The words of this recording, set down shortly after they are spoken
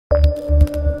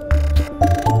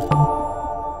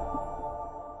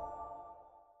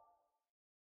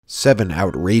Seven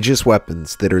outrageous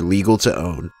weapons that are legal to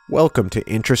own. Welcome to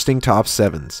Interesting Top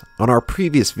 7s. On our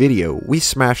previous video, we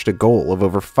smashed a goal of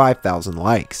over 5,000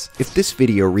 likes. If this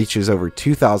video reaches over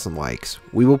 2,000 likes,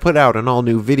 we will put out an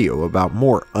all-new video about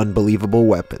more unbelievable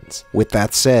weapons. With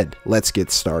that said, let's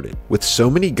get started. With so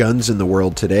many guns in the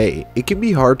world today, it can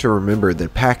be hard to remember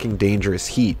that packing dangerous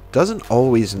heat doesn't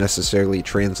always necessarily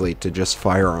translate to just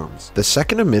firearms. The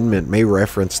Second Amendment may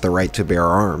reference the right to bear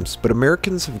arms, but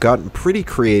Americans have gotten pretty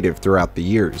creative throughout the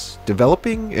years,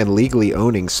 developing and legally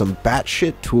owning some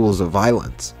batshit tools of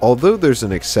violence. Although there's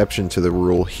an exception to the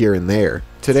rule here and there,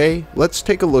 today, let's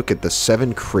take a look at the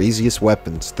 7 craziest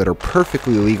weapons that are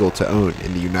perfectly legal to own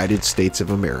in the United States of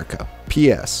America.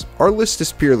 P.S. Our list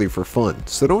is purely for fun,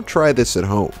 so don't try this at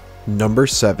home. Number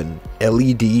 7.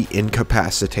 LED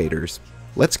Incapacitators.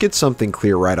 Let's get something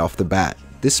clear right off the bat.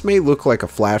 This may look like a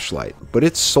flashlight, but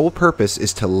its sole purpose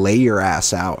is to lay your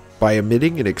ass out. By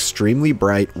emitting an extremely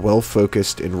bright,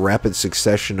 well-focused, and rapid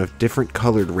succession of different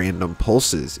colored random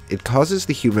pulses, it causes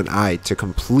the human eye to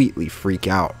completely freak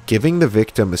out, giving the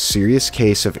victim a serious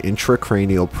case of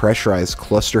intracranial pressurized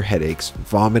cluster headaches,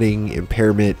 vomiting,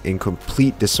 impairment, and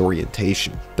complete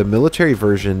disorientation. The military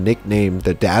version, nicknamed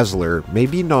the Dazzler, may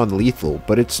be non-lethal,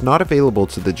 but it's not available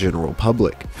to the general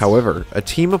public. However, a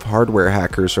team of hardware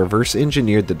hackers reverse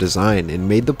engineered the design and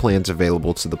made the plans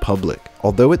available to the public.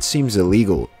 Although it seems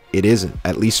illegal, it isn't,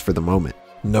 at least for the moment.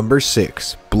 Number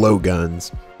 6.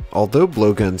 Blowguns. Although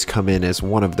blowguns come in as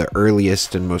one of the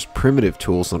earliest and most primitive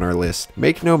tools on our list,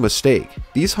 make no mistake,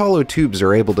 these hollow tubes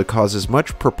are able to cause as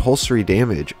much propulsory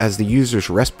damage as the user's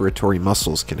respiratory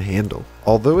muscles can handle.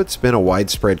 Although it's been a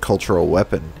widespread cultural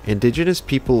weapon, indigenous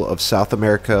people of South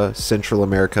America, Central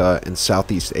America, and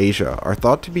Southeast Asia are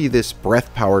thought to be this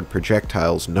breath-powered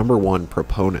projectile's #1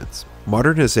 proponents.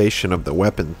 Modernization of the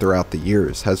weapon throughout the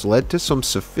years has led to some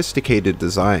sophisticated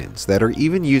designs that are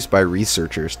even used by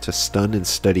researchers to stun and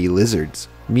study lizards,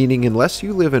 meaning unless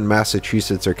you live in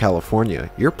Massachusetts or California,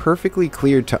 you're perfectly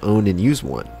cleared to own and use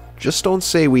one. Just don't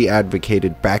say we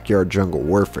advocated backyard jungle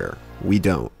warfare. We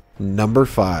don't. Number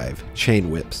 5. Chain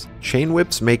whips. Chain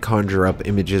whips may conjure up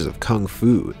images of kung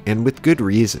fu, and with good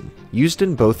reason. Used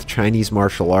in both Chinese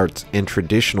martial arts and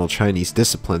traditional Chinese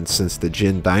disciplines since the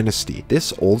Jin dynasty,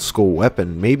 this old-school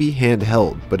weapon may be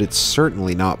handheld, but it's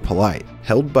certainly not polite.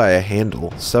 Held by a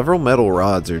handle, several metal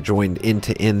rods are joined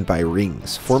end-to-end by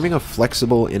rings, forming a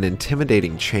flexible and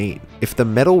intimidating chain. If the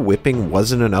metal whipping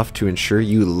wasn't enough to ensure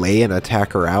you lay an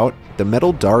attacker out, the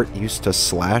metal dart used to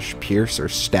slash, pierce, or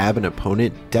stab an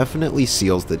opponent definitely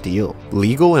seals the deal.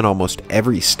 Legal in almost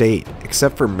every state,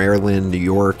 except for Maryland, New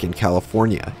York, and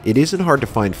California, it isn't hard to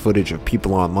find footage of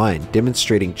people online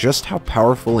demonstrating just how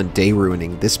powerful and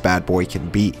day-ruining this bad boy can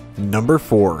be. Number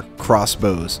 4.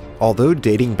 Crossbows. Although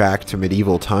dating back to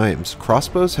medieval times,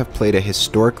 crossbows have played a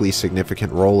historically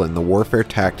significant role in the warfare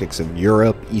tactics of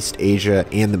Europe, East Asia,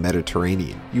 and the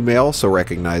Mediterranean. You may also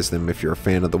recognize them if you're a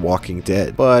fan of The Walking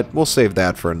Dead, but we'll save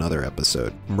that for another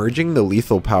episode. Merging the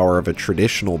lethal power of a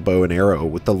traditional bow and arrow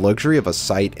with the luxury of a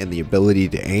sight and the ability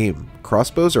to aim,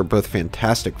 crossbows are both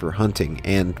fantastic for hunting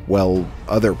and, well,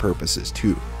 other purposes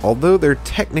too. Although they're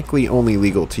technically only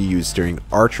legal to use during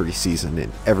archery season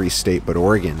in every state but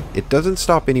Oregon, it doesn't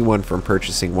stop anyone from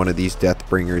purchasing one of these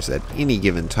deathbringers at any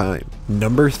given time.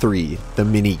 Number 3. The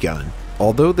Minigun.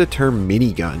 Although the term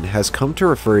minigun has come to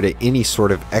refer to any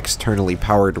sort of externally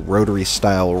powered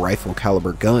rotary-style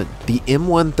rifle-caliber gun, the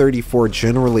M134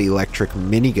 General Electric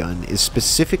minigun is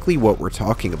specifically what we're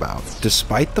talking about.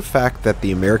 Despite the fact that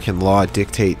the American law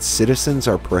dictates citizens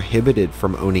are prohibited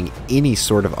from owning any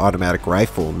sort of automatic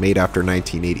rifle made after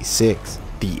 1986,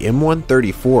 the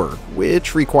M134,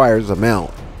 which requires a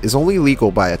mount, is only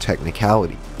legal by a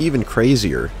technicality. Even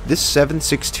crazier, this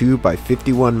 7.62 by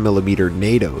 51mm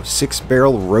NATO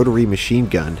 6-barrel rotary machine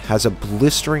gun has a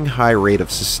blistering high rate of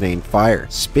sustained fire,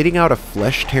 spitting out a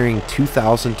flesh-tearing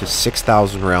 2,000 to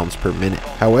 6,000 rounds per minute.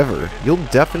 However, you'll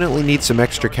definitely need some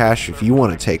extra cash if you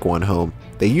want to take one home.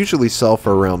 They usually sell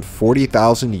for around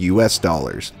 $40,000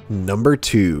 US. Number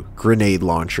 2. Grenade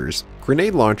launchers.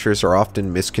 Grenade launchers are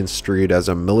often misconstrued as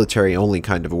a military-only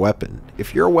kind of weapon.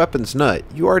 If you're a weapons nut,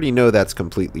 you already know that's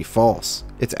completely false.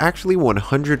 It's actually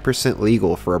 100%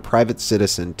 legal for a private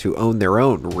citizen to own their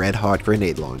own red-hot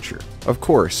grenade launcher. Of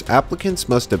course, applicants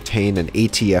must obtain an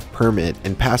ATF permit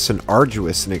and pass an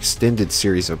arduous and extended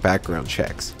series of background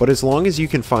checks. But as long as you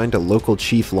can find a local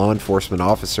chief law enforcement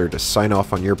officer to sign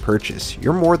off on your purchase,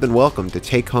 you're more than welcome to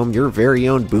take home your very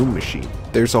own boom machine.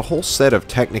 There's a whole set of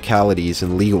technicalities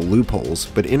and legal loopholes,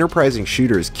 but enterprising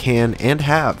shooters can and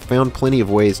have found plenty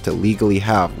of ways to legally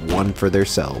have one for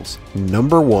themselves.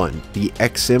 Number 1. The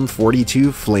M42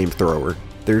 Flamethrower.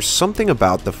 There's something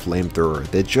about the flamethrower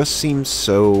that just seems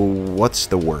so, what's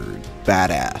the word,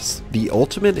 badass. The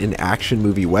ultimate in action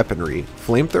movie weaponry,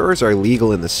 flamethrowers are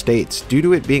legal in the States due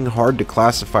to it being hard to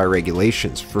classify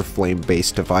regulations for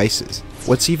flame-based devices.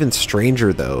 What's even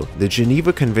stranger though, the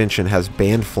Geneva Convention has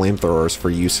banned flamethrowers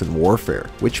for use in warfare,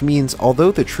 which means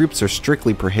although the troops are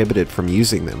strictly prohibited from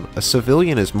using them, a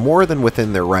civilian is more than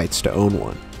within their rights to own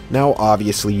one. Now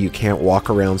obviously you can't walk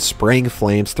around spraying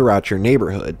flames throughout your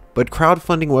neighborhood, but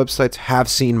crowdfunding websites have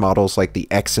seen models like the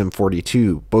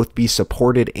M42 both be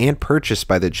supported and purchased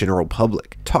by the general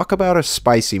public. Talk about a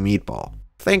spicy meatball.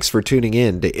 Thanks for tuning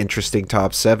in to Interesting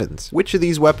Top 7s. Which of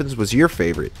these weapons was your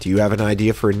favorite? Do you have an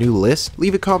idea for a new list?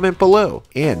 Leave a comment below.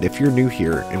 And if you're new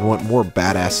here and want more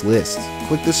badass lists,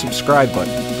 click the subscribe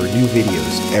button for new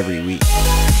videos every week.